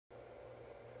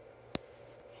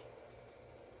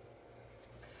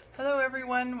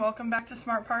everyone, welcome back to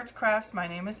Smart Parts Crafts. My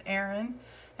name is Erin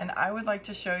and I would like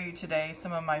to show you today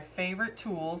some of my favorite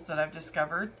tools that I've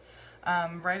discovered.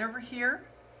 Right over here,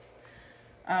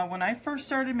 when I first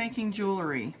started making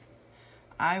jewelry,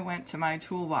 I went to my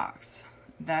toolbox.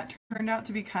 That turned out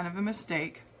to be kind of a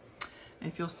mistake.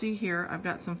 If you'll see here, I've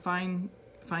got some fine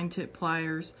tip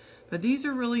pliers, but these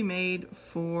are really made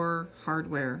for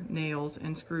hardware, nails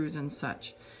and screws and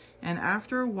such. And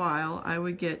after a while, I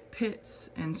would get pits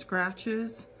and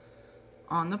scratches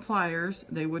on the pliers.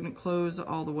 They wouldn't close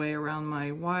all the way around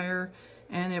my wire,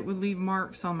 and it would leave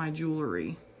marks on my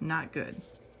jewelry. Not good.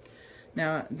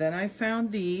 Now, then I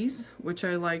found these, which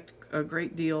I liked a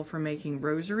great deal for making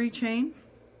rosary chain.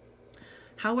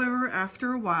 However,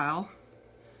 after a while,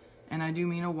 and I do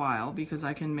mean a while because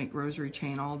I can make rosary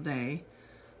chain all day,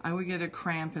 I would get a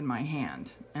cramp in my hand.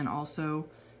 And also,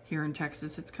 here in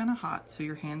Texas, it's kind of hot, so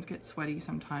your hands get sweaty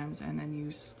sometimes, and then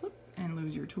you slip and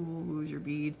lose your tool, lose your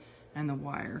bead, and the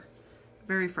wire.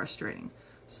 Very frustrating.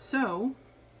 So,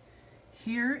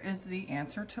 here is the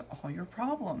answer to all your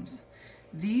problems.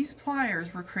 These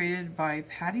pliers were created by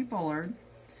Patty Bullard.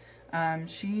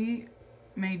 She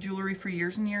made jewelry for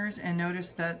years and years and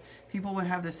noticed that people would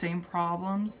have the same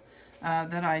problems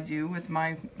that I do with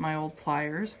my old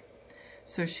pliers.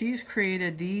 So she's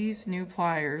created these new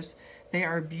pliers. They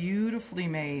are beautifully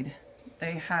made.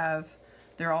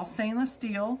 They're all stainless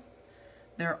steel.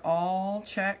 They're all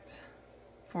checked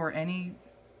for any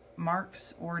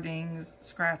marks or dings,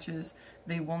 scratches.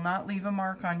 They will not leave a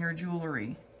mark on your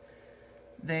jewelry.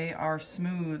 They are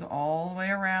smooth all the way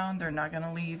around. They're not going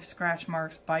to leave scratch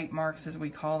marks, bite marks as we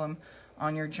call them,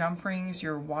 on your jump rings,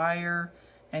 your wire,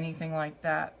 anything like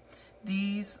that.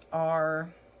 These are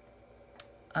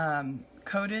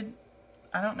coated.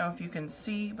 I don't know if you can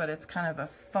see, but it's kind of a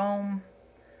foam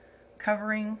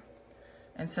covering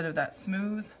instead of that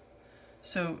smooth.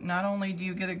 So not only do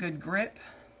you get a good grip,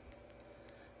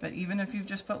 but even if you've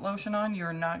just put lotion on,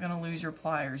 you're not going to lose your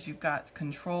pliers. You've got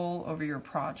control over your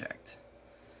project.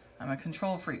 I'm a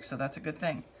control freak, so that's a good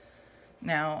thing.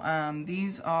 Now,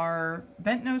 these are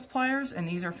bent nose pliers, and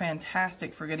these are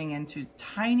fantastic for getting into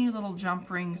tiny little jump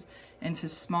rings into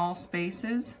small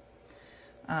spaces.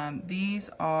 These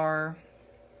are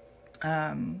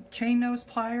chain nose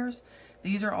pliers.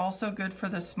 These are also good for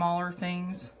the smaller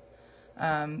things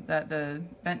that the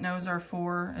bent nose are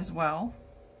for as well.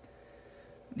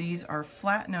 These are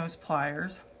flat nose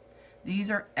pliers.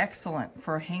 These are excellent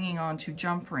for hanging on to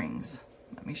jump rings.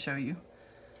 Let me show you.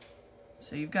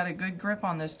 So you've got a good grip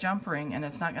on this jump ring and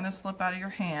it's not going to slip out of your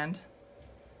hand.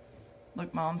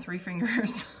 Look, Mom, 3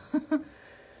 fingers.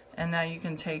 And now you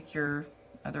can take your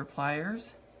other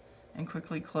pliers and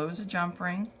quickly close a jump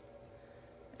ring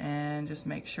and just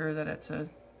make sure that it's a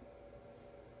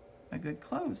good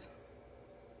close.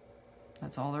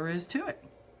 That's all there is to it.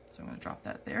 So I'm going to drop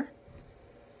that there.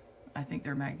 I think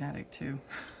they're magnetic too.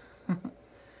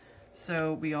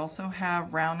 So we also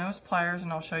have round nose pliers,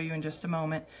 and I'll show you in just a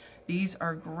moment. These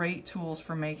are great tools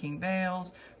for making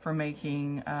veils, for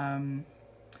making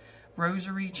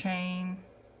rosary chain,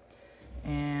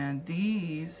 and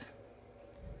these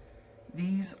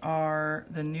are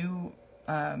the new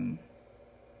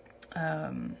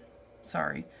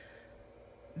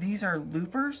these are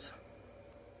loopers.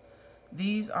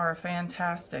 These are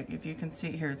fantastic. If you can see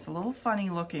it here, it's a little funny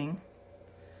looking,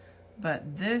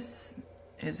 but this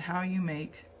is how you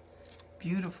make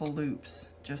beautiful loops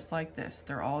just like this.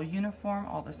 They're all uniform,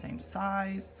 all the same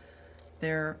size.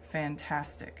 They're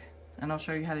fantastic, and I'll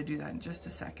show you how to do that in just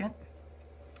a second.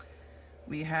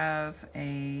 We have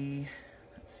let's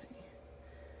see,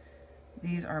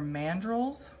 these are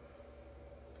mandrels,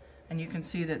 and you can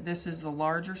see that this is the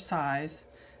larger size.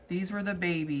 These were the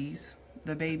babies,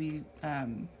 the baby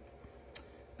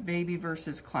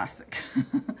versus classic.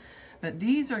 But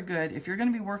these are good if you're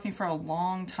going to be working for a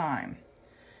long time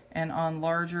and on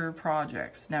larger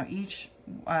projects. Now each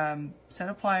set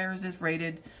of pliers is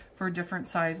rated for a different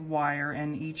size wire,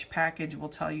 and each package will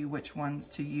tell you which ones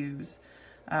to use.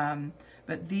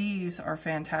 But these are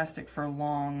fantastic for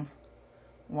long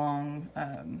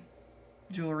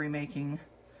jewelry making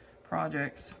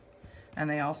projects. And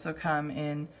they also come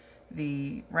in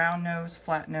the round nose,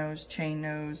 flat nose, chain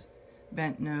nose,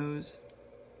 bent nose,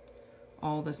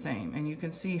 all the same. And you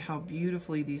can see how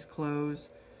beautifully these close.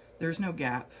 There's no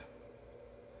gap,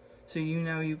 so you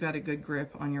know you've got a good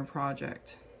grip on your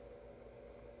project.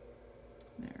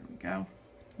 There we go.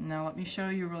 Now let me show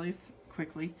you really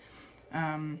quickly.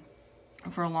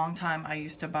 For a long time I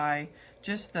used to buy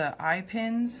just the eye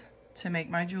pins to make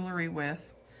my jewelry with,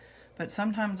 but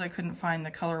sometimes I couldn't find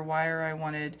the color wire I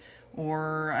wanted,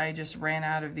 or I just ran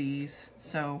out of these.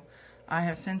 So I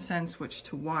have since then switched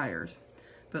to wires.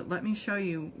 But let me show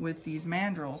you with these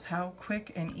mandrels how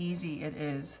quick and easy it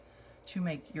is to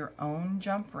make your own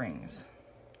jump rings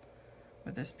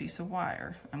with this piece of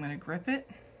wire. I'm going to grip it.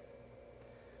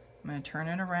 I'm going to turn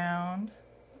it around.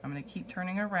 I'm going to keep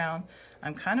turning it around.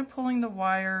 I'm kind of pulling the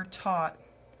wire taut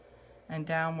and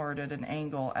downward at an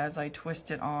angle as I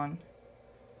twist it on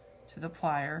to the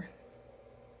plier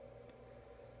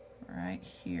right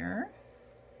here.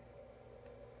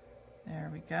 There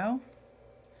we go.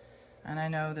 And I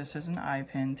know this is an eye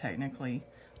pin technically,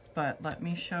 but let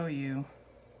me show you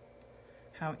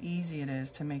how easy it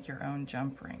is to make your own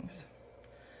jump rings.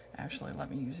 Actually, let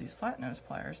me use these flat nose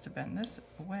pliers to bend this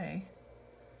away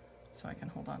so I can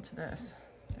hold on to this.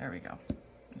 There we go.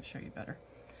 Let me show you better.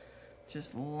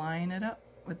 Just line it up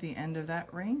with the end of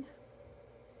that ring.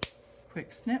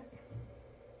 Quick snip.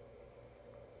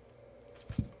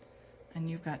 And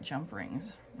you've got jump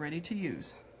rings ready to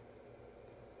use.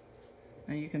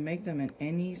 Now you can make them in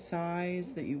any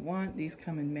size that you want. These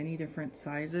come in many different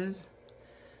sizes.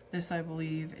 This, I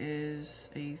believe, is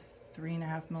a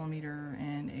 3.5 millimeter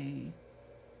and a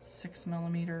 6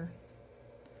 millimeter.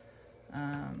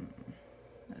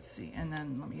 Let's see, and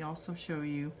then let me also show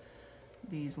you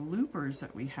these loopers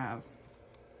that we have.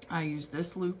 I use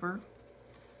this looper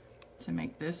to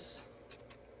make this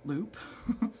loop.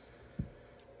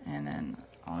 And then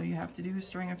all you have to do is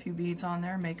string a few beads on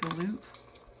there, make a loop,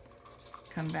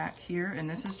 come back here, and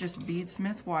this is just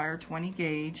beadsmith wire, 20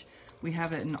 gauge. We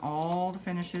have it in all the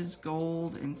finishes,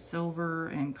 gold and silver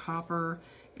and copper,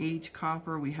 aged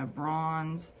copper. We have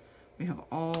bronze. We have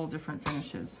all different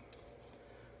finishes.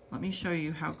 Let me show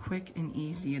you how quick and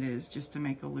easy it is just to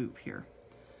make a loop here.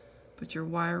 Put your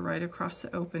wire right across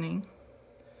the opening,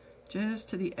 just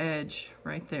to the edge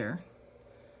right there.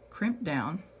 Crimp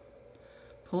down.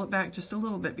 Pull it back just a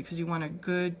little bit because you want a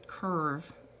good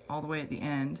curve all the way at the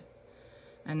end.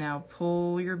 And now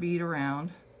pull your bead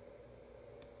around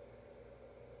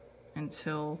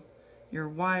until your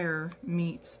wire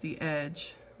meets the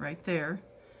edge right there,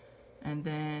 and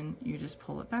then you just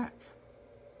pull it back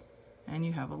and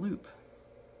you have a loop.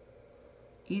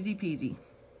 Easy peasy.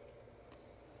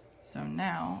 So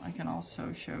now I can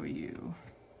also show you,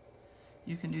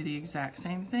 you can do the exact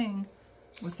same thing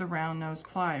with the round nose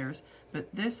pliers,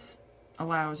 but this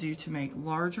allows you to make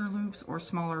larger loops or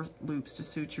smaller loops to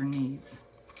suit your needs.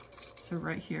 So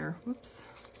right here, whoops,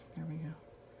 there we go.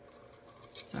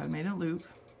 So I made a loop,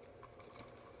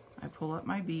 I pull up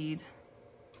my bead,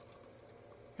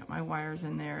 got my wires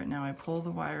in there, and now I pull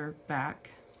the wire back,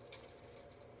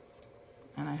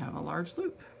 and I have a large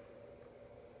loop.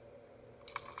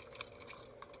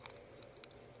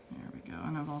 There we go,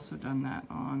 and I've also done that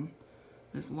on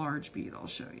this large bead I'll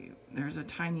show you. There's a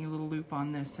tiny little loop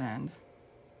on this end,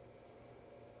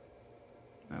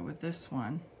 but with this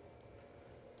one,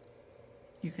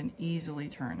 you can easily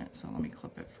turn it. So let me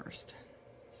clip it first.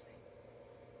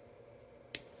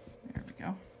 There we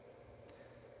go.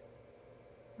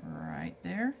 Right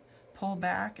there. Pull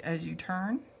back as you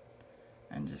turn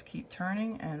and just keep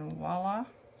turning, and voila.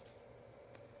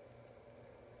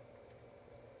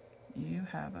 You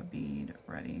have a bead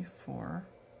ready for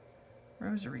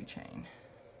rosary chain.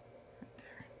 Right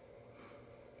there.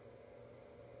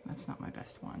 That's not my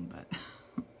best one, but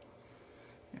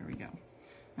there we go.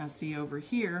 Now see over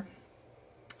here,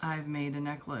 I've made a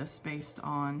necklace based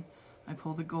on, I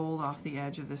pulled the gold off the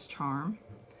edge of this charm,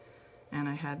 and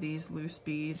I had these loose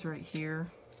beads right here.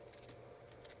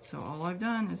 So all I've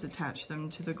done is attach them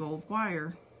to the gold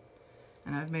wire,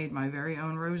 and I've made my very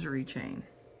own rosary chain.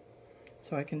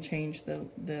 So I can change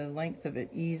the length of it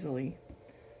easily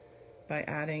by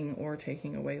adding or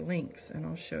taking away links, and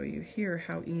I'll show you here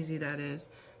how easy that is.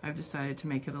 I've decided to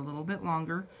make it a little bit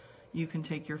longer. You can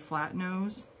take your flat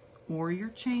nose or your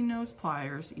chain nose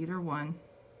pliers, either one,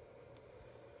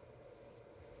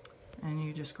 and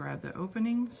you just grab the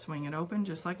opening, swing it open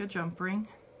just like a jump ring,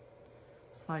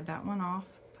 slide that one off,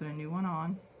 put a new one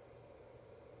on,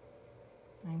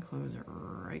 and close it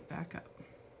right back up.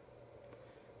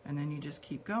 And then you just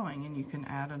keep going, and you can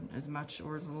add as much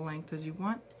or as little length as you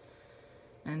want.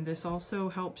 And this also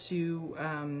helps you,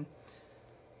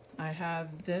 I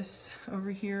have this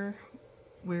over here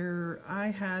where I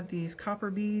had these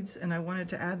copper beads and I wanted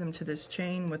to add them to this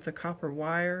chain with the copper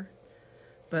wire,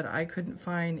 but I couldn't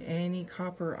find any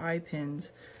copper eye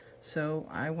pins. So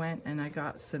I went and I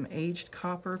got some aged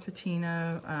copper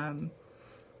patina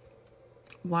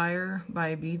wire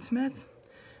by Beadsmith.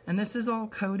 And this is all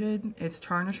coated, it's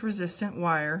tarnish resistant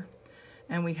wire,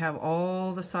 and we have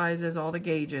all the sizes, all the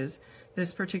gauges.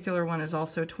 This particular one is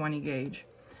also 20 gauge.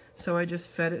 So I just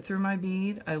fed it through my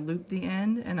bead, I looped the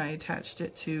end, and I attached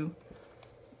it to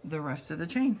the rest of the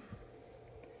chain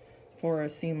for a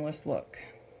seamless look.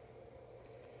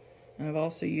 And I've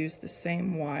also used the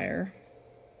same wire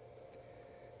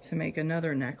to make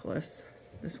another necklace.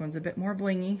 This one's a bit more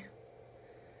blingy,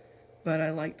 but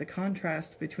I like the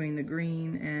contrast between the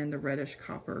green and the reddish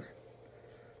copper.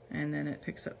 And then it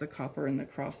picks up the copper in the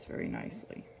cross very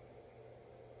nicely.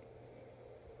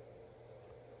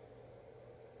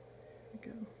 There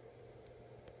we go.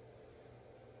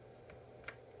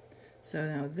 So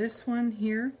now this one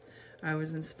here, I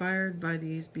was inspired by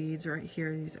these beads right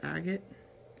here, these agate.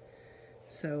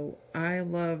 So I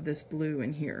love this blue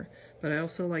in here, but I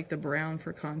also like the brown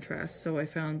for contrast. So I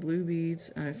found blue beads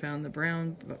and I found the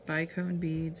brown bicone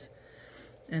beads.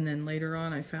 And then later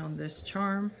on I found this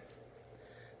charm.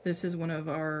 This is one of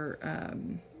our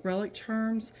relic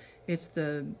charms. It's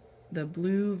the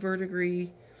blue verdigris.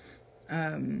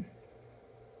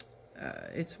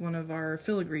 It's one of our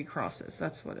filigree crosses.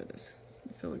 That's what it is,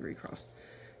 filigree cross.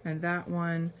 And that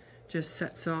one just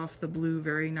sets off the blue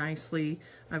very nicely.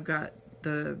 I've got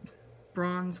the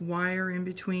bronze wire in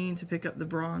between to pick up the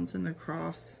bronze and the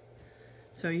cross.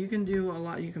 So you can do a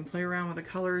lot. You can play around with the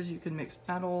colors. You can mix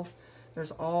metals.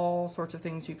 There's all sorts of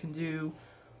things you can do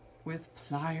with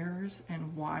pliers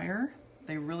and wire.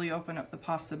 They really open up the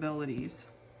possibilities.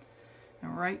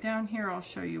 And right down here I'll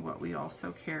show you what we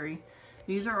also carry.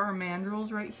 These are our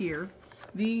mandrels right here.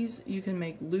 These you can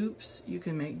make loops, you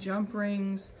can make jump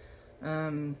rings.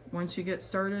 Once you get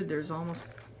started, there's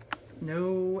almost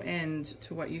no end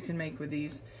to what you can make with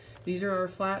these. These are our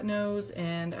flat nose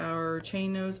and our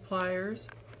chain nose pliers.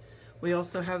 We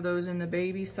also have those in the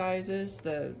baby sizes,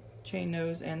 the chain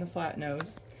nose and the flat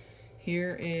nose.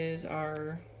 Here is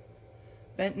our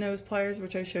bent nose pliers,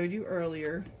 which I showed you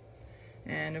earlier.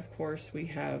 And of course we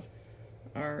have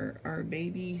our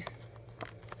baby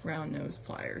round nose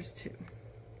pliers too.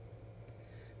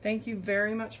 Thank you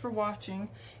very much for watching.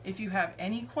 If you have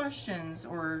any questions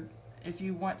or if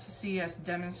you want to see us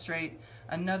demonstrate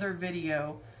another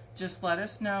video, just let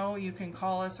us know. You can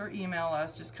call us or email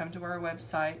us. Just come to our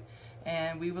website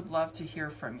and we would love to hear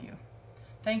from you.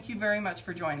 Thank you very much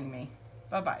for joining me.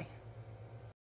 Bye-bye.